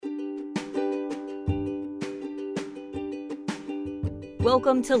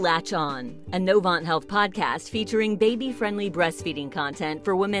Welcome to Latch On, a Novant Health podcast featuring baby-friendly breastfeeding content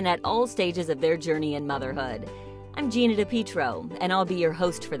for women at all stages of their journey in motherhood. I'm Gina DePietro, and I'll be your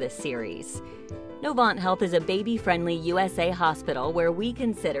host for this series. Novant Health is a baby-friendly USA hospital where we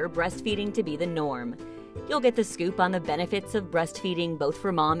consider breastfeeding to be the norm. You'll get the scoop on the benefits of breastfeeding both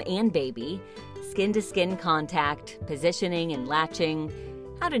for mom and baby, skin-to-skin contact, positioning and latching,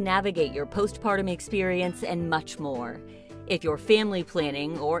 how to navigate your postpartum experience, and much more. If you're family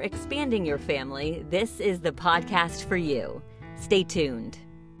planning or expanding your family, this is the podcast for you. Stay tuned.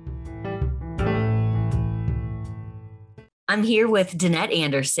 I'm here with Danette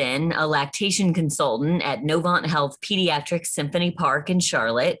Anderson, a lactation consultant at Novant Health Pediatrics Symphony Park in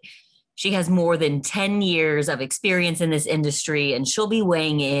Charlotte. She has more than 10 years of experience in this industry, and she'll be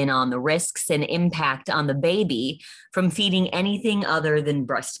weighing in on the risks and impact on the baby from feeding anything other than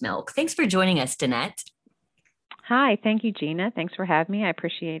breast milk. Thanks for joining us, Danette. Hi, thank you, Gina. Thanks for having me. I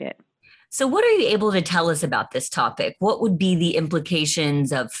appreciate it. So what are you able to tell us about this topic? What would be the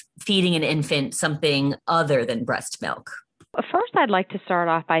implications of feeding an infant something other than breast milk? First, I'd like to start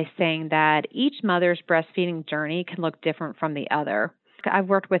off by saying that each mother's breastfeeding journey can look different from the other. I've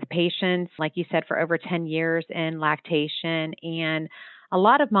worked with patients, like you said, for over 10 years in lactation, and a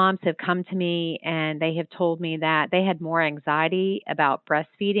lot of moms have come to me and they have told me that they had more anxiety about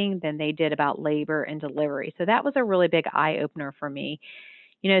breastfeeding than they did about labor and delivery. So that was a really big eye-opener for me,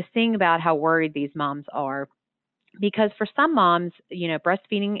 seeing about how worried these moms are. Because for some moms,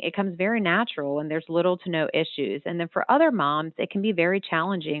 breastfeeding, it comes very natural and there's little to no issues. And then for other moms, it can be very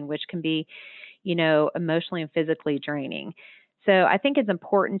challenging, which can be, emotionally and physically draining. So I think it's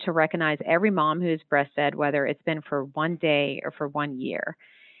important to recognize every mom who's breastfed, whether it's been for one day or for 1 year.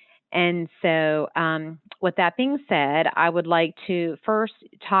 And so with that being said, I would like to first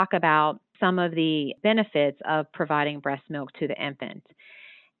talk about some of the benefits of providing breast milk to the infant.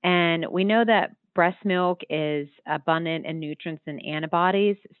 And we know that breast milk is abundant in nutrients and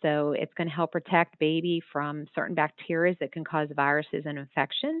antibodies, so it's going to help protect baby from certain bacteria that can cause viruses and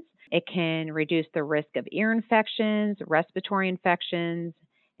infections. It can reduce the risk of ear infections, respiratory infections,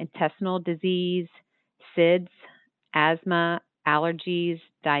 intestinal disease, SIDS, asthma, allergies,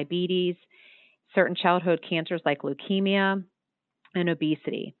 diabetes, certain childhood cancers like leukemia, and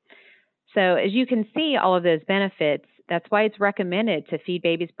obesity. So as you can see, all of those benefits, that's why it's recommended to feed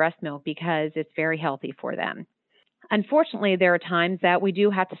babies breast milk, because it's very healthy for them. Unfortunately, there are times that we do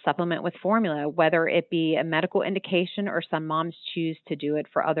have to supplement with formula, whether it be a medical indication or some moms choose to do it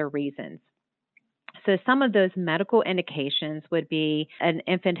for other reasons. So some of those medical indications would be an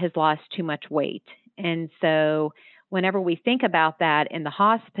infant has lost too much weight. And so whenever we think about that in the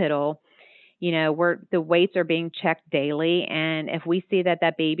hospital, the weights are being checked daily. And if we see that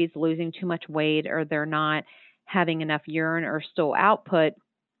that baby's losing too much weight or they're not having enough urine or stool output,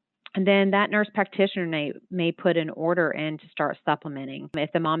 and then that nurse practitioner may put an order in to start supplementing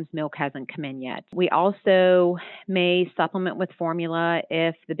if the mom's milk hasn't come in yet. We also may supplement with formula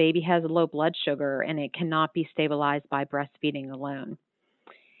if the baby has low blood sugar and it cannot be stabilized by breastfeeding alone.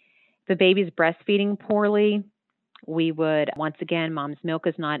 If the baby's breastfeeding poorly, we would, once again, mom's milk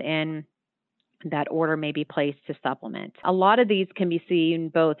is not in, that order may be placed to supplement. A lot of these can be seen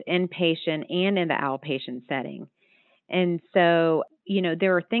both inpatient and in the outpatient setting. And so,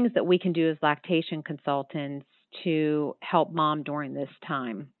 there are things that we can do as lactation consultants to help mom during this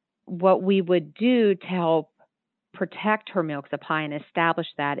time. What we would do to help protect her milk supply and establish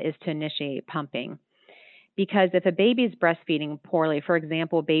that is to initiate pumping. Because if a baby is breastfeeding poorly, for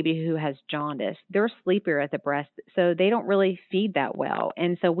example, a baby who has jaundice, they're sleepier at the breast, so they don't really feed that well.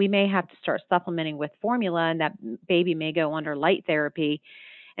 And so we may have to start supplementing with formula, and that baby may go under light therapy,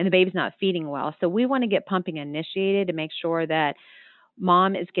 and the baby's not feeding well. So we want to get pumping initiated to make sure that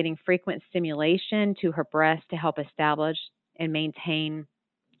mom is getting frequent stimulation to her breast to help establish and maintain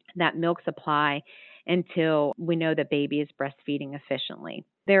that milk supply until we know the baby is breastfeeding efficiently.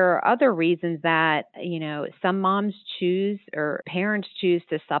 There are other reasons that, some moms choose or parents choose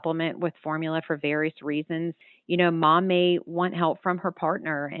to supplement with formula for various reasons. Mom may want help from her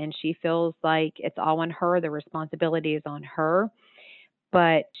partner and she feels like it's all on her, the responsibility is on her,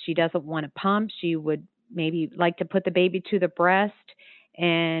 but she doesn't want to pump. She would maybe like to put the baby to the breast,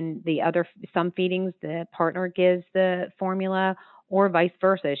 and some feedings the partner gives the formula, or vice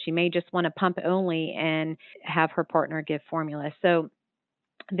versa. She may just want to pump only and have her partner give formula. So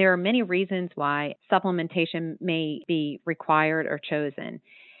there are many reasons why supplementation may be required or chosen.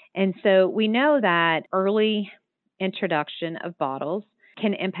 And so we know that early introduction of bottles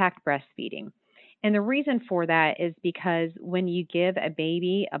can impact breastfeeding. And the reason for that is because when you give a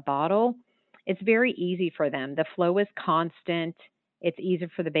baby a bottle, it's very easy for them. The flow is constant. it's easier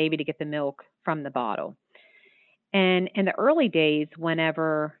for the baby to get the milk from the bottle. And in the early days,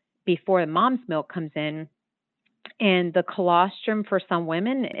 before the mom's milk comes in, and the colostrum for some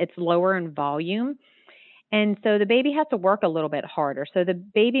women, it's lower in volume. And so the baby has to work a little bit harder. So the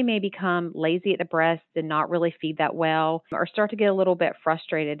baby may become lazy at the breast and not really feed that well, or start to get a little bit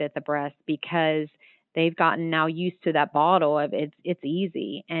frustrated at the breast because they've gotten now used to that bottle of it's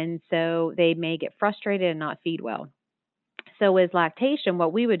easy. And so they may get frustrated and not feed well. So with lactation,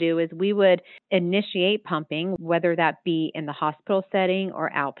 what we would do is we would initiate pumping, whether that be in the hospital setting or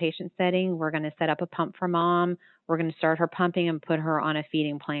outpatient setting. We're going to set up a pump for mom. We're going to start her pumping and put her on a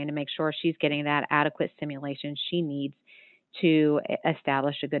feeding plan to make sure she's getting that adequate stimulation she needs to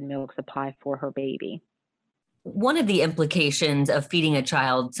establish a good milk supply for her baby. One of the implications of feeding a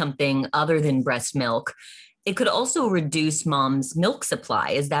child something other than breast milk, it could also reduce mom's milk supply.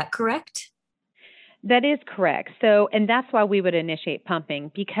 Is that correct? That is correct. So, and that's why we would initiate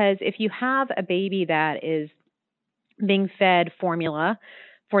pumping, because if you have a baby that is being fed formula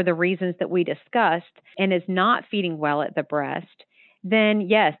for the reasons that we discussed and is not feeding well at the breast, then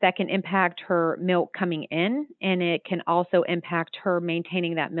yes, that can impact her milk coming in, and it can also impact her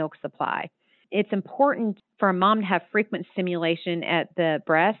maintaining that milk supply. It's important for a mom to have frequent stimulation at the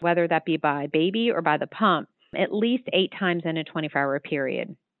breast, whether that be by baby or by the pump, at least 8 times in a 24-hour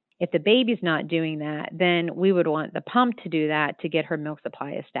period. If the baby's not doing that, then we would want the pump to do that to get her milk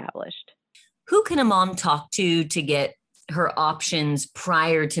supply established. Who can a mom talk to get her options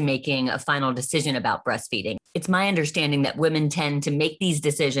prior to making a final decision about breastfeeding? It's my understanding that women tend to make these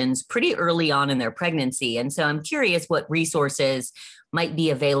decisions pretty early on in their pregnancy. And so I'm curious what resources might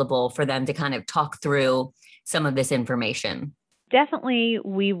be available for them to kind of talk through some of this information. Definitely,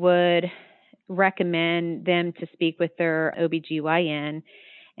 we would recommend them to speak with their OBGYN.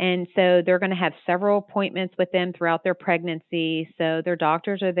 And so they're going to have several appointments with them throughout their pregnancy. So their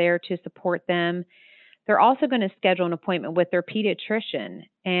doctors are there to support them. They're also going to schedule an appointment with their pediatrician.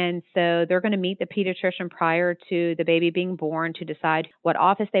 And so they're going to meet the pediatrician prior to the baby being born to decide what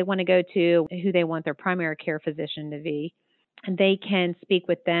office they want to go to, who they want their primary care physician to be. And they can speak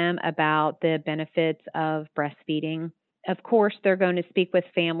with them about the benefits of breastfeeding. Of course, they're going to speak with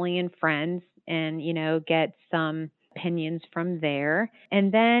family and friends and, get some opinions from there.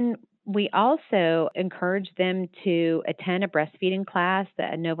 And then we also encourage them to attend a breastfeeding class.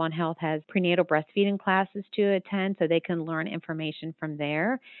 Novant Health has prenatal breastfeeding classes to attend so they can learn information from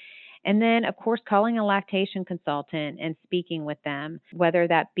there. And then, of course, calling a lactation consultant and speaking with them, whether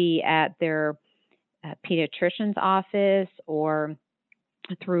that be at their pediatrician's office or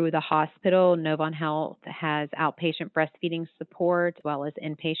through the hospital. Novant Health has outpatient breastfeeding support as well as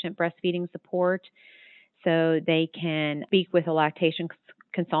inpatient breastfeeding support. So they can speak with a lactation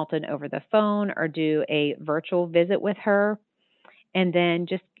consultant over the phone or do a virtual visit with her, and then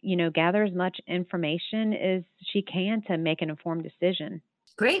just, gather as much information as she can to make an informed decision.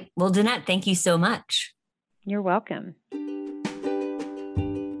 Great. Well, Danette, thank you so much. You're welcome.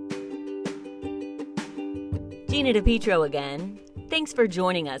 Gina DePietro again. Thanks for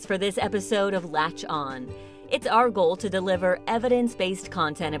joining us for this episode of Latch On. It's our goal to deliver evidence-based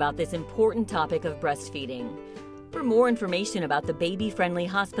content about this important topic of breastfeeding. For more information about the Baby Friendly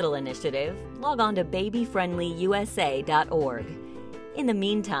Hospital Initiative, log on to babyfriendlyusa.org. In the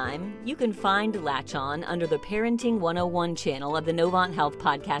meantime, you can find Latch On under the Parenting 101 channel of the Novant Health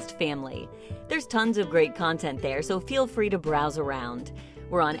podcast family. There's tons of great content there, so feel free to browse around.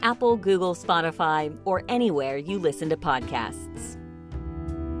 We're on Apple, Google, Spotify, or anywhere you listen to podcasts.